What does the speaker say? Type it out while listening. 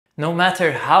No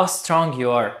matter how strong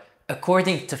you are,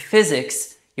 according to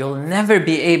physics, you'll never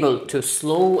be able to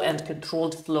slow and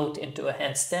controlled float into a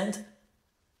handstand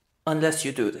unless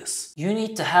you do this. You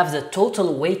need to have the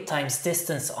total weight times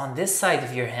distance on this side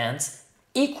of your hands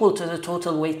equal to the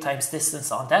total weight times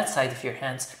distance on that side of your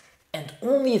hands, and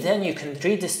only then you can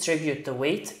redistribute the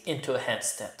weight into a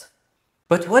handstand.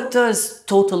 But what does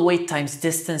total weight times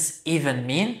distance even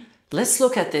mean? Let's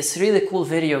look at this really cool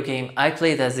video game I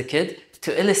played as a kid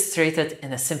to illustrate it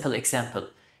in a simple example.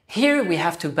 Here we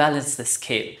have to balance the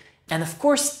scale. And of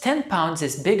course 10 pounds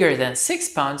is bigger than 6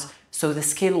 pounds, so the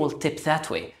scale will tip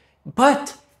that way.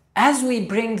 But as we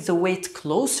bring the weight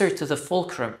closer to the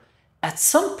fulcrum, at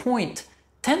some point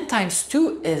 10 times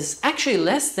 2 is actually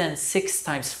less than 6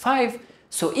 times 5.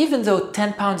 So even though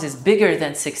 10 pounds is bigger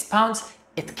than 6 pounds,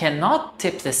 it cannot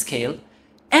tip the scale.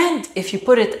 And if you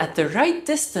put it at the right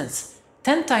distance,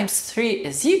 10 times 3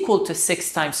 is equal to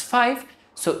 6 times 5.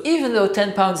 So even though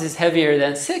 10 pounds is heavier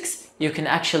than 6, you can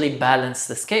actually balance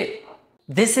the scale.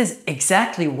 This is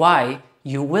exactly why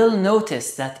you will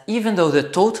notice that even though the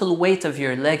total weight of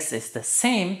your legs is the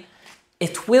same,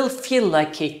 it will feel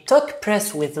like a tuck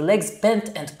press with the legs bent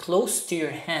and close to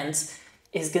your hands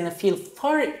is going to feel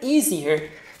far easier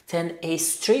than a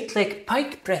straight leg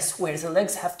pike press where the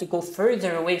legs have to go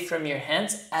further away from your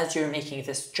hands as you're making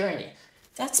this journey.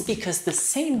 That's because the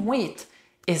same weight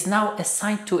is now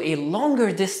assigned to a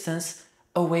longer distance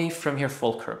away from your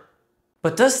fulcrum.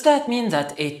 But does that mean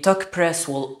that a tuck press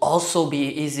will also be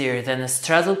easier than a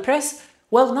straddle press?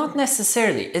 Well, not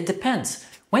necessarily. It depends.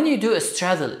 When you do a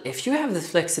straddle, if you have the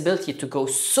flexibility to go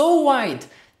so wide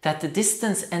that the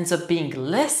distance ends up being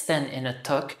less than in a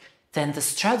tuck, then the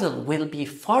straddle will be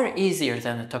far easier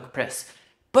than a tuck press.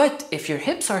 But if your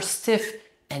hips are stiff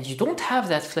and you don't have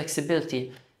that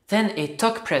flexibility, then a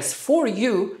tuck press for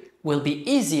you will be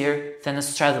easier than a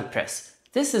straddle press.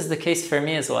 This is the case for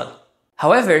me as well.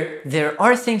 However, there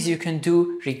are things you can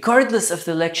do regardless of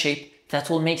the leg shape that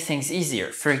will make things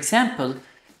easier. For example,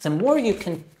 the more you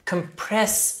can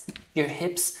compress your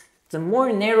hips, the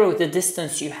more narrow the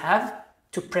distance you have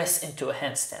to press into a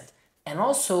handstand. And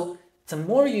also, the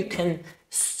more you can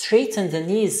straighten the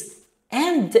knees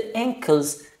and the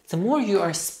ankles, the more you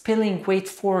are spilling weight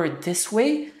forward this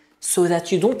way so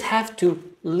that you don't have to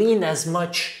lean as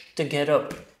much to get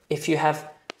up. If you have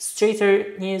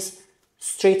straighter knees,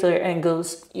 straighter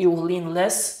ankles, you will lean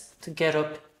less to get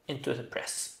up into the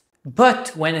press.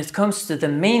 But when it comes to the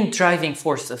main driving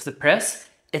force of the press,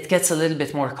 it gets a little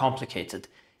bit more complicated.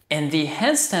 In the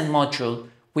handstand module,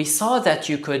 we saw that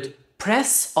you could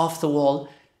press off the wall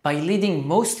by leading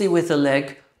mostly with the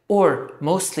leg, or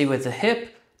mostly with the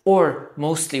hip, or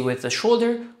mostly with the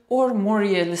shoulder, or more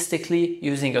realistically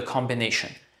using a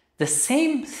combination. The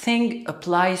same thing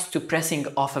applies to pressing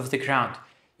off of the ground.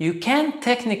 You can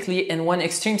technically, in one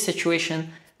extreme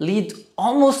situation, lead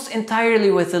almost entirely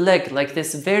with the leg, like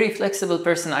this very flexible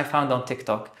person I found on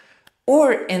TikTok.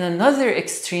 Or in another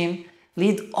extreme,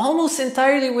 lead almost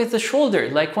entirely with the shoulder,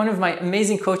 like one of my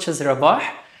amazing coaches, Rabah,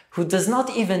 who does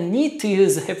not even need to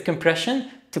use hip compression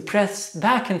to press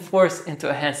back and forth into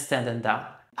a handstand and down.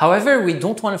 However, we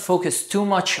don't want to focus too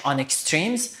much on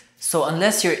extremes, so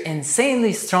unless you're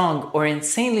insanely strong or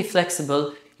insanely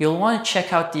flexible, you'll want to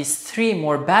check out these 3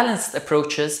 more balanced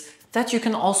approaches that you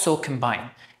can also combine.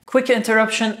 Quick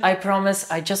interruption, I promise.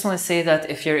 I just want to say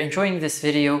that if you're enjoying this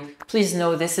video, please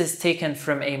know this is taken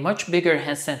from a much bigger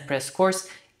handstand press course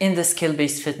in the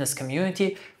skill-based fitness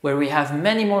community, where we have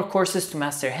many more courses to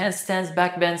master handstands,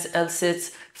 backbends,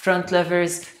 L-sits, front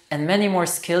levers, and many more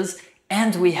skills.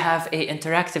 And we have an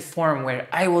interactive forum where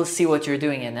I will see what you're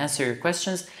doing and answer your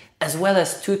questions, as well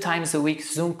as 2 times a week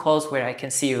Zoom calls where I can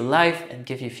see you live and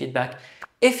give you feedback.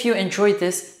 If you enjoyed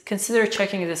this, consider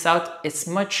checking this out. It's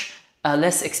much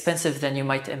less expensive than you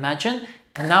might imagine.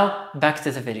 And now back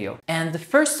to the video. And the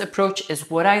first approach is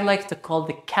what I like to call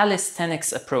the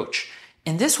calisthenics approach.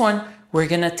 In this one, we're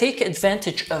gonna take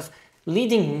advantage of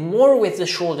leading more with the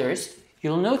shoulders.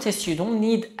 You'll notice you don't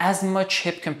need as much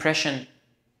hip compression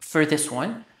for this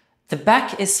one. The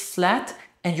back is flat,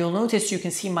 and you'll notice you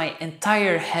can see my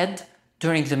entire head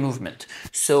during the movement.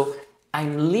 So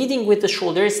I'm leading with the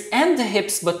shoulders and the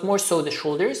hips, but more so the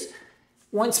shoulders.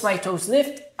 Once my toes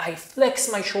lift, I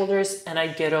flex my shoulders and I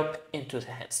get up into the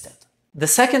handstand. The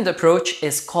second approach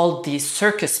is called the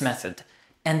circus method.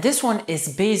 And this one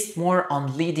is based more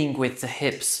on leading with the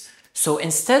hips. So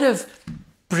instead of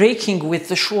breaking with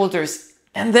the shoulders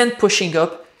and then pushing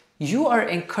up, you are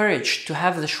encouraged to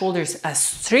have the shoulders as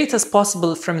straight as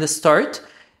possible from the start,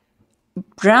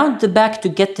 round the back to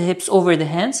get the hips over the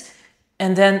hands,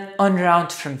 and then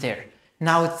unround from there.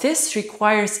 Now this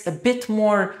requires a bit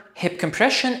more hip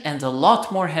compression and a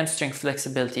lot more hamstring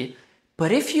flexibility.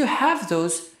 But if you have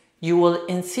those, you will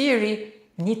in theory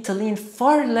need to lean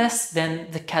far less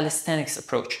than the calisthenics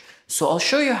approach. So I'll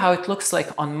show you how it looks like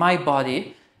on my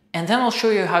body, and then I'll show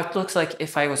you how it looks like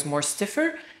if I was more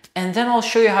stiffer, and then I'll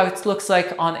show you how it looks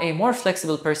like on a more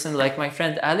flexible person like my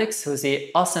friend Alex, who's an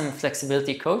awesome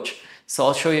flexibility coach. So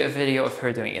I'll show you a video of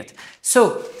her doing it.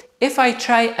 So if I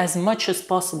try as much as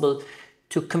possible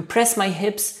to compress my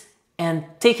hips and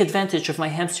take advantage of my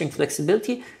hamstring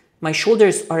flexibility, my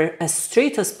shoulders are as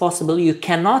straight as possible. You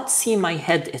cannot see my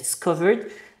head, it's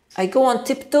covered. I go on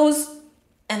tiptoes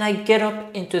and I get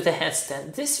up into the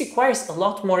handstand. This requires a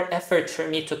lot more effort for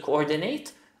me to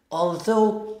coordinate,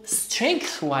 although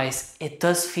strength-wise, it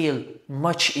does feel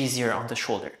much easier on the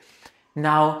shoulder.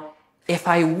 Now, if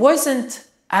I wasn't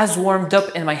as warmed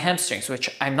up in my hamstrings, which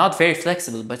I'm not very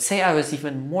flexible, but say I was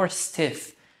even more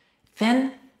stiff,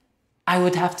 then I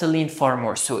would have to lean far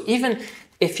more. So even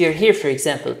if you're here, for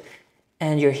example,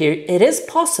 and you're here, it is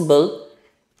possible,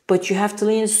 but you have to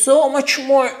lean so much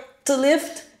more to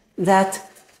lift that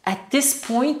at this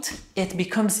point, it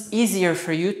becomes easier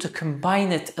for you to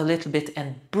combine it a little bit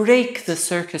and break the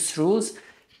circus rules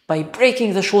by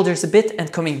breaking the shoulders a bit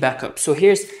and coming back up. So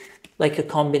here's like a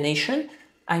combination.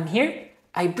 I'm here,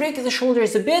 I break the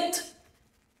shoulders a bit,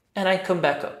 and I come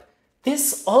back up.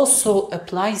 This also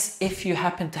applies if you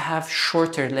happen to have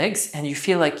shorter legs and you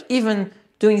feel like even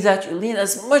doing that, you lean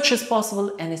as much as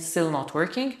possible and it's still not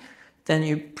working. Then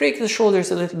you break the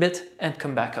shoulders a little bit and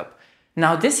come back up.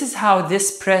 Now, this is how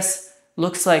this press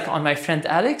looks like on my friend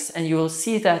Alex, and you will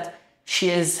see that she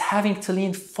is having to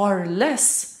lean far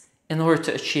less in order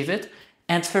to achieve it.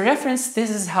 And for reference, this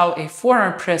is how a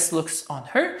forearm press looks on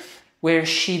her, where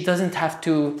she doesn't have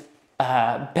to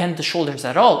bend the shoulders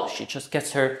at all. She just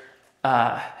gets her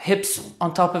hips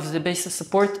on top of the base of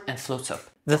support and floats up.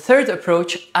 The third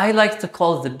approach I like to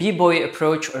call the b-boy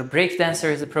approach, or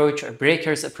breakdancer's approach, or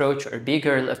breaker's approach, or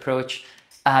b-girl approach,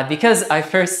 because I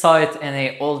first saw it in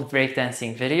an old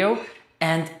breakdancing video,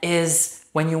 and is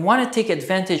when you want to take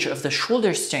advantage of the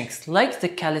shoulder strength like the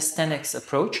calisthenics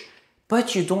approach,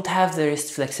 but you don't have the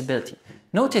wrist flexibility.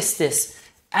 Notice this,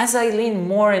 as I lean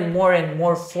more and more and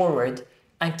more forward,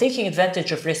 I'm taking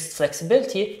advantage of wrist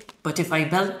flexibility, but if I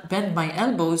bend my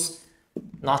elbows,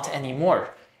 not anymore.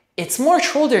 It's more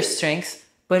shoulder strength,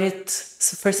 but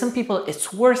for some people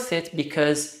it's worth it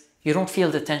because you don't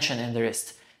feel the tension in the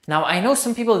wrist. Now, I know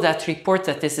some people that report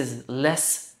that this is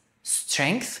less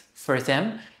strength for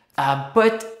them,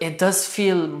 but it does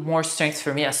feel more strength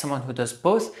for me as someone who does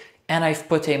both. And I've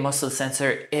put a muscle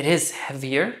sensor. It is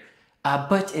heavier,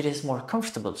 but it is more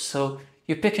comfortable. So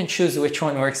you pick and choose which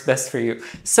one works best for you.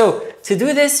 So to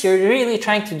do this, you're really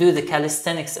trying to do the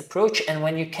calisthenics approach. And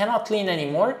when you cannot lean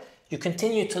anymore, you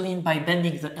continue to lean by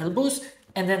bending the elbows.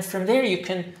 And then from there, you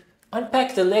can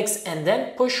unpack the legs and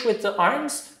then push with the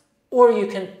arms, or you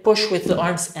can push with the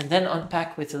arms and then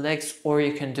unpack with the legs, or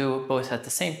you can do both at the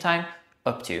same time,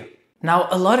 up to you. Now,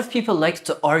 a lot of people like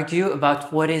to argue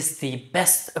about what is the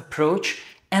best approach.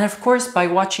 And of course, by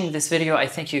watching this video, I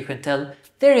think you can tell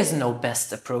there is no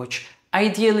best approach.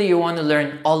 Ideally, you want to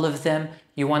learn all of them.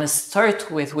 You want to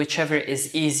start with whichever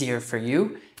is easier for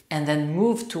you, and then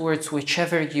move towards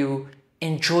whichever you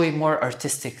enjoy more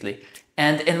artistically.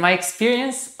 And in my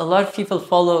experience, a lot of people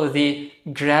follow the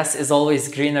grass is always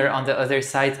greener on the other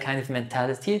side kind of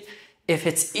mentality. If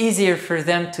it's easier for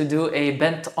them to do a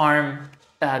bent arm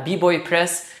b-boy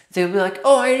press, they'll be like,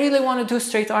 oh, I really want to do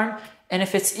straight arm. And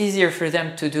if it's easier for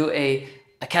them to do a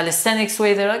calisthenics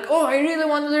way, they're like, oh, I really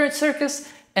want to learn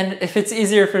circus. And if it's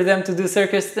easier for them to do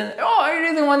circus, then, oh, I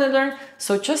really want to learn.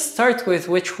 So just start with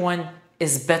which one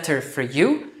is better for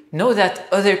you. Know that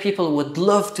other people would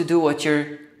love to do what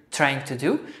you're trying to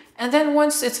do. And then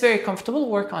once it's very comfortable,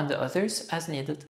 work on the others as needed.